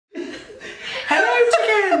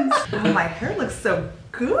Oh, my hair looks so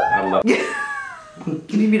good. I love it.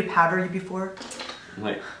 You need me to powder you before?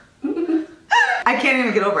 Like, I can't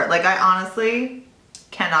even get over it. Like, I honestly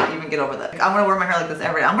cannot even get over that. Like, I'm gonna wear my hair like this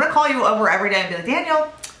every day. I'm gonna call you over every day and be like, Daniel,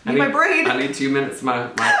 need my braid. I need 2 minutes of my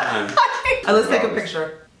time. Let's take a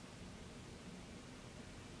picture.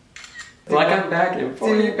 Like I'm back in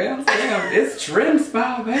 40 pounds. Damn, it's trim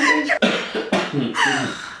spa, baby.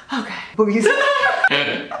 Okay, boogies.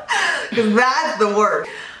 Because that's the word.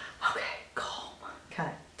 Okay, calm.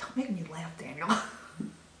 Okay, don't make me laugh, Daniel.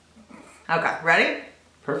 Okay, ready?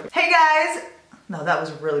 Perfect. Hey guys. No, that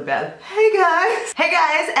was really bad. Hey guys. Hey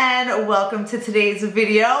guys, and welcome to today's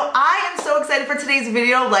video. I am so excited for today's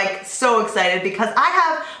video, like so excited because I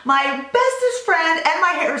have my bestest friend and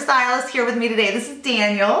my hairstylist here with me today. This is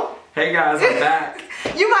Daniel. Hey guys, I'm back.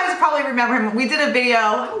 You guys probably remember him. We did a video,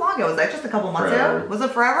 how long ago was that? Just a couple months ago? Was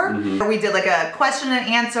it forever? Mm-hmm. We did like a question and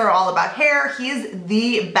answer all about hair. He's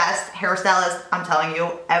the best hairstylist, I'm telling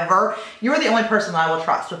you, ever. You're the only person that I will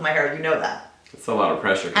trust with my hair, you know that. It's a lot of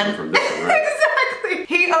pressure coming from this one, right? Exactly.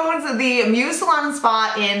 He owns the Muse Salon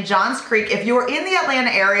Spa in Johns Creek. If you're in the Atlanta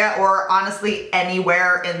area or honestly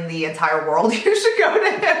anywhere in the entire world, you should go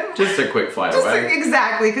to him. Just a quick flight away.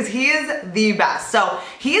 Exactly, because he is the best. So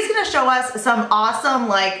he is gonna show us some awesome,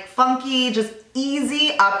 like funky, just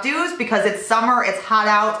easy updos because it's summer, it's hot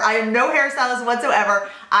out. I am no hairstylist whatsoever.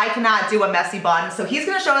 I cannot do a messy bun. So he's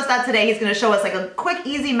gonna show us that today. He's gonna show us like a quick,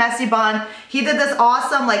 easy, messy bun. He did this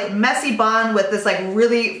awesome like messy bun with this like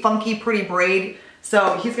really funky, pretty braid.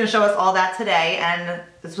 So he's gonna show us all that today and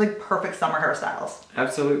it's like perfect summer hairstyles.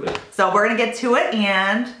 Absolutely. So we're gonna get to it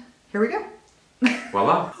and here we go.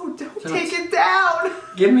 Voila. Oh, don't take it down.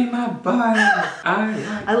 Give me my bun.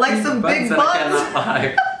 I like some big buns.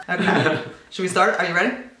 I Okay. Should we start? Are you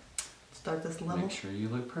ready? Start this level. Make sure you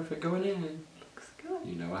look perfect going in. Looks good.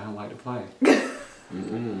 You know I don't like to play.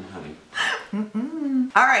 Honey.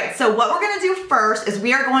 All right, so what we're gonna do first is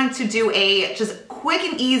we are going to do a just quick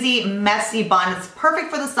and easy messy bun. It's perfect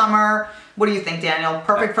for the summer. What do you think, Daniel?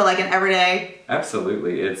 Perfect for like an everyday?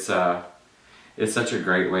 Absolutely. It's such a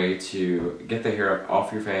great way to get the hair up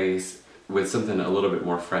off your face with something a little bit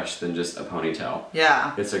more fresh than just a ponytail.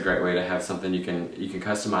 Yeah. It's a great way to have something you can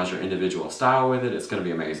customize your individual style with it. It's going to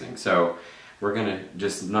be amazing. So we're going to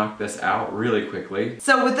just knock this out really quickly.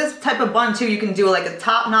 So with this type of bun too, you can do like a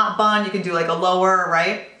top knot bun, you can do like a lower,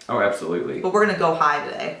 right? Oh, absolutely. But we're going to go high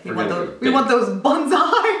today. We want those buns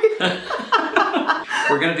high.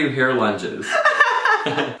 We're going to do hair lunges.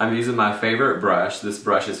 I'm using my favorite brush. This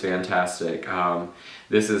brush is fantastic.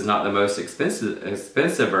 This is not the most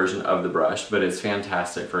expensive version of the brush, but it's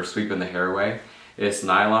fantastic for sweeping the hair away. It's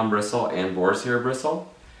nylon bristle and boar's hair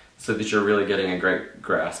bristle, so that you're really getting a great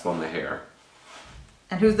grasp on the hair.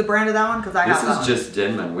 And who's the brand of that one? Because I have that one. This is just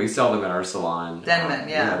Denman. We sell them at our salon. Denman,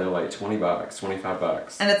 yeah. Yeah, they're like 20 bucks, 25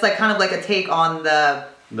 bucks. And it's like kind of like a take on the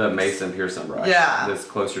Mason Pearson brush. Yeah. That's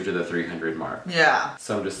closer to the 300 mark. Yeah.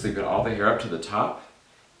 So I'm just sweeping all the hair up to the top,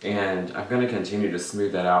 and I'm going to continue to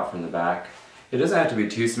smooth that out from the back. It doesn't have to be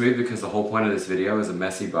too smooth because the whole point of this video is a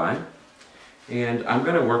messy bun. And I'm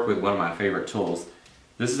going to work with one of my favorite tools.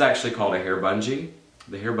 This is actually called a hair bungee.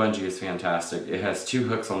 The hair bungee is fantastic. It has 2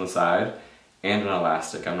 hooks on the side and an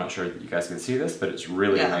elastic. I'm not sure if you guys can see this, but it's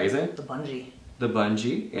really amazing. The bungee. The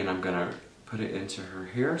bungee, and I'm going to put it into her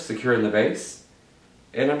hair, secure in the base.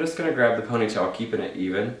 And I'm just going to grab the ponytail, keeping it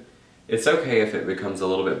even. It's okay if it becomes a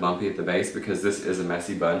little bit bumpy at the base because this is a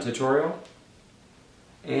messy bun tutorial.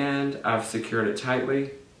 And I've secured it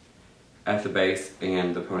tightly at the base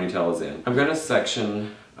and the ponytail is in. I'm going to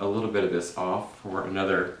section a little bit of this off for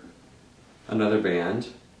another band,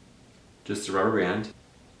 just a rubber band.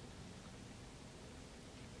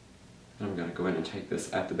 And I'm going to go in and take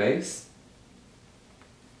this at the base.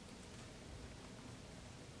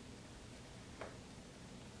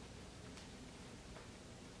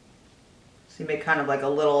 So you make kind of like a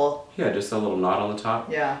little... Yeah, just a little knot on the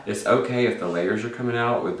top. Yeah. It's okay if the layers are coming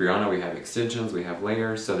out. With Brianna we have extensions, we have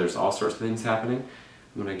layers, so there's all sorts of things happening.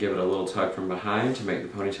 I'm going to give it a little tug from behind to make the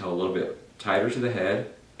ponytail a little bit tighter to the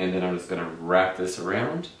head, and then I'm just going to wrap this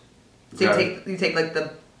around. So you take like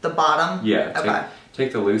the bottom? Yeah, okay.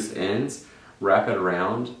 Take the loose ends, wrap it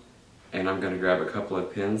around, and I'm going to grab a couple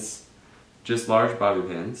of pins, just large bobby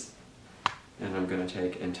pins, and I'm going to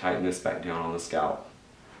take and tighten this back down on the scalp.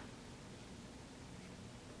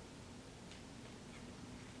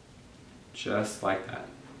 Just like that.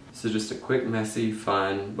 So just a quick, messy,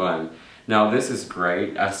 fun bun. Now this is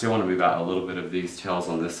great. I still want to move out a little bit of these tails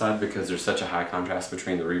on this side because there's such a high contrast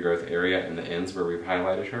between the regrowth area and the ends where we've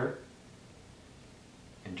highlighted her.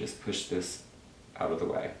 And just push this out of the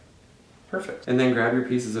way. Perfect. And then grab your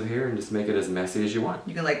pieces of hair and just make it as messy as you want.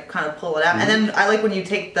 You can like kind of pull it out. And then I like when you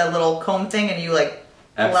take the little comb thing and you like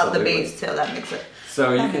pull out the base too. That makes it.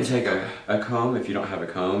 So you can take a comb. If you don't have a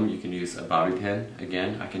comb, you can use a bobby pin.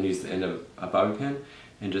 Again, I can use the end of a bobby pin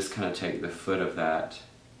and just kind of take the foot of that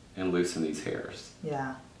and loosen these hairs.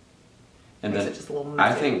 Yeah. And makes then it just a little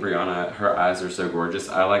I think Brianna, her eyes are so gorgeous.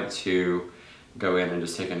 I like to go in and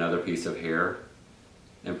just take another piece of hair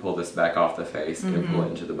and pull this back off the face and pull it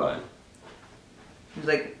into the bun.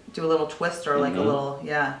 Like do a little twist or like a little,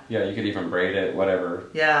 yeah. Yeah, you could even braid it, whatever.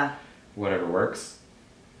 Yeah. Whatever works.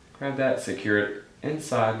 Grab that, secure it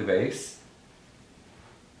inside the base,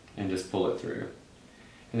 and just pull it through.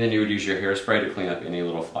 And then you would use your hairspray to clean up any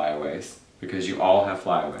little flyaways, because you all have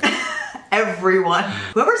flyaways. Everyone.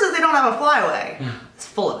 Whoever says they don't have a flyaway is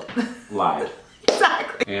full of it. Lied.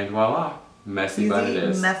 Exactly. And voila. Messy bun it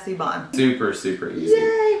is. Messy bun. Super, super easy.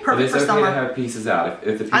 Yay! Perfect for summer. It's okay to have pieces out.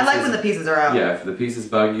 If the pieces, I like when the pieces are out. Yeah, if the pieces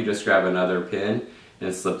bug you, just grab another pin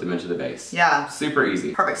and slip them into the base. Yeah. Super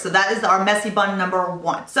easy. Perfect. So that is our messy bun number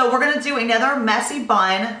 1. So we're going to do another messy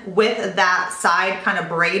bun with that side kind of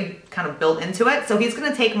braid kind of built into it. So he's going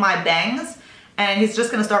to take my bangs and he's just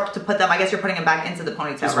going to start to put them, I guess you're putting them back into the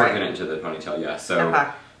ponytail, just right? working it into the ponytail, yeah.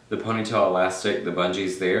 So the ponytail elastic, the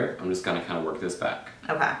bungee's there. I'm just going to kind of work this back.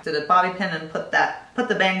 Okay. Did a bobby pin and put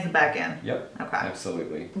the bangs back in. Yep. Okay.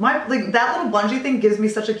 Absolutely. Like that little bungee thing gives me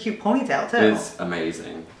such a cute ponytail too. It's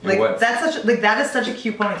amazing. Like that is such a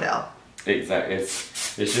cute ponytail. Exactly.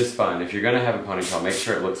 It's just fun. If you're gonna have a ponytail, make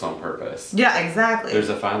sure it looks on purpose. Yeah, exactly. There's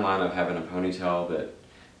a fine line of having a ponytail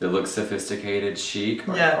that looks sophisticated, chic,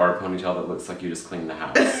 or a ponytail that looks like you just cleaned the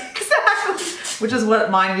house. Exactly. Which is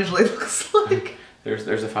what mine usually looks like.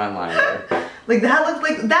 There's a fine line there. Like that looks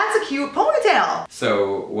like that's a cute ponytail.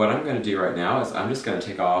 So what I'm going to do right now is I'm just going to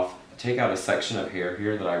take out a section of hair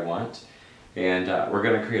here that I want, and we're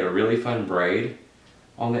going to create a really fun braid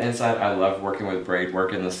on the inside. I love working with braid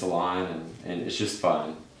work in the salon, and it's just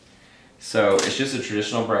fun. So it's just a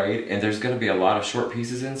traditional braid, and there's going to be a lot of short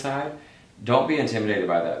pieces inside. Don't be intimidated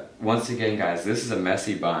by that. Once again, guys, this is a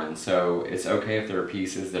messy bun, so it's okay if there are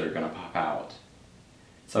pieces that are going to pop out.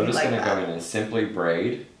 So I'm just going to go in and simply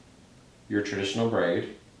braid your traditional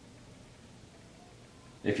braid.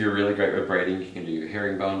 If you're really great with braiding, you can do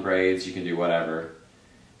herringbone braids, you can do whatever.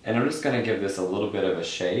 And I'm just going to give this a little bit of a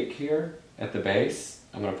shake here at the base.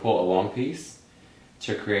 I'm going to pull a long piece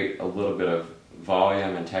to create a little bit of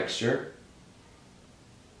volume and texture,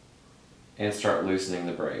 and start loosening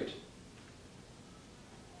the braid.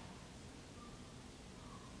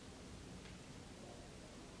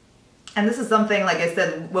 And this is something, like I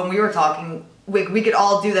said, when we were talking, we could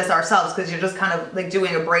all do this ourselves because you're just kind of like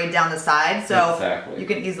doing a braid down the side. So exactly.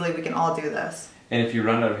 we can all do this. And if you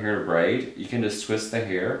run out of hair to braid, you can just twist the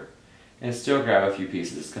hair and still grab a few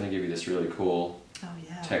pieces. It's going to give you this really cool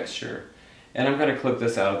texture. And I'm going to clip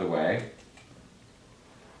this out of the way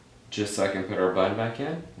just so I can put our bun back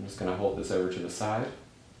in. I'm just going to hold this over to the side.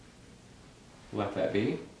 Let that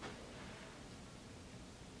be.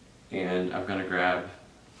 And I'm going to grab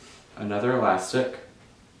another elastic.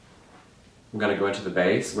 I'm going to go into the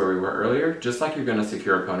base where we were earlier, just like you're going to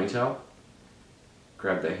secure a ponytail.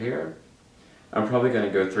 Grab the hair. I'm probably going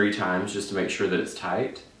to go 3 times just to make sure that it's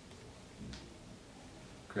tight.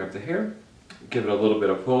 Grab the hair, give it a little bit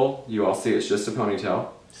of pull. You all see it's just a ponytail.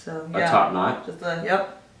 So a top knot. Just a,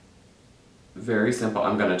 Very simple.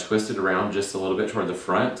 I'm going to twist it around just a little bit toward the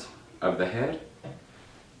front of the head.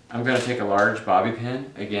 I'm going to take a large bobby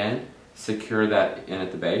pin again, secure that in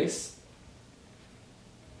at the base,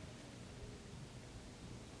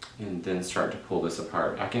 and then start to pull this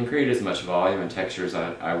apart. I can create as much volume and texture as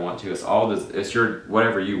I want to. It's all this, it's your,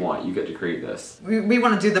 whatever you want, you get to create this. We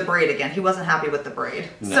want to do the braid again. He wasn't happy with the braid.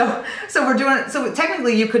 No. So we're doing it. So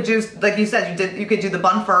technically you could do, like you said, you could do the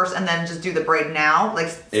bun first and then just do the braid now, like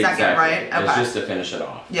second, exactly. right? Okay. It's just to finish it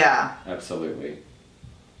off. Yeah. Absolutely.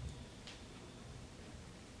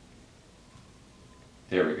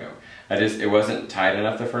 There we go. It wasn't tight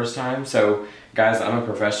enough the first time, so guys, I'm a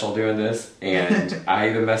professional doing this, and I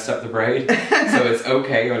even messed up the braid, so it's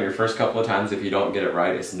okay on your first couple of times if you don't get it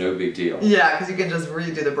right. It's no big deal. Yeah, because you can just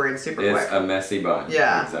redo the braid super quick. It's a messy bun.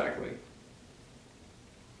 Yeah. Exactly.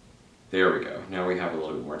 There we go. Now we have a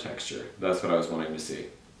little bit more texture. That's what I was wanting to see.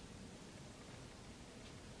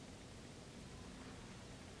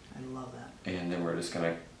 I love that. And then we're just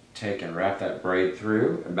going to take and wrap that braid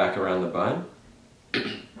through and back around the bun.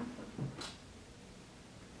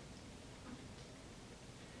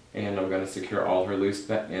 And I'm going to secure all her loose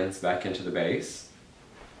ends back into the base.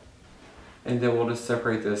 And then we'll just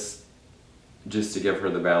separate this just to give her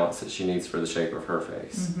the balance that she needs for the shape of her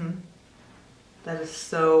face. That is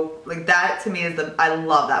so, like that to me is I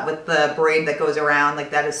love that with the braid that goes around.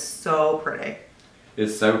 Like that is so pretty.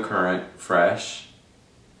 It's so current, fresh,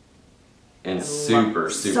 and super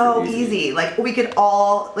easy. So easy. Like we could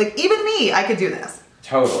all, like even me, I could do this.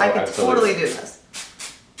 Totally. I could totally do this.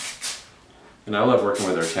 And I love working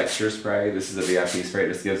with our texture spray. This is a VIP spray.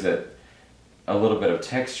 It just gives it a little bit of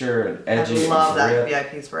texture and edgy. I love that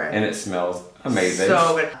VIP spray. And it smells amazing.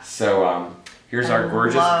 So good. So here's our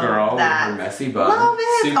gorgeous girl with her messy bun. Love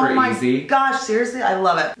it. Super oh my easy. Gosh, seriously, I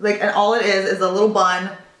love it. Like, and all it is a little bun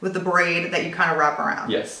with the braid that you kind of wrap around.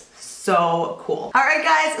 Yes. So cool. All right,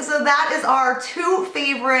 guys, so that is our 2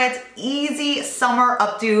 favorite easy summer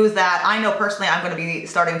updos that I know personally I'm gonna be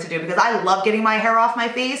starting to do because I love getting my hair off my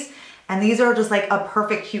face, and these are just like a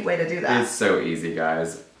perfect, cute way to do that. It's so easy,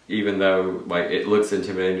 guys. Even though like it looks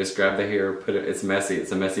intimidating, just grab the hair, put it, it's messy,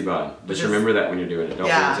 it's a messy bun. Just remember that when you're doing it, don't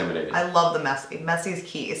be intimidated. I love the messy, messy's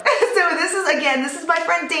key. So this is my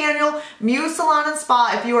friend Daniel, Muse Salon and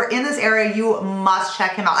Spa. If you are in this area, you must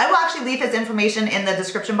check him out. I will actually leave his information in the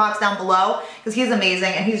description box down below because he's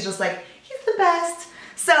amazing and he's just like, he's the best.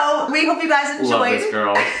 So we hope you guys enjoyed. Love this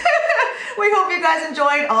girl. We hope you guys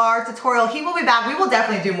enjoyed our tutorial. He will be back. We will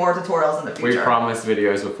definitely do more tutorials in the future. We promised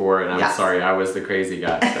videos before, and I'm sorry, I was the crazy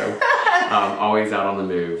guy, so always out on the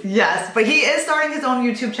move. Yes, but he is starting his own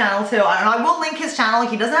YouTube channel too. I will link his channel.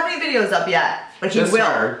 He doesn't have any videos up yet, but he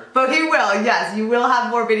will. But he will, yes, you will have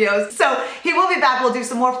more videos. So he will be back. We'll do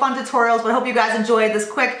some more fun tutorials, but I hope you guys enjoyed this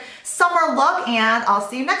quick summer look, and I'll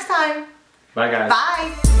see you next time. Bye, guys.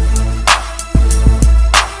 Bye.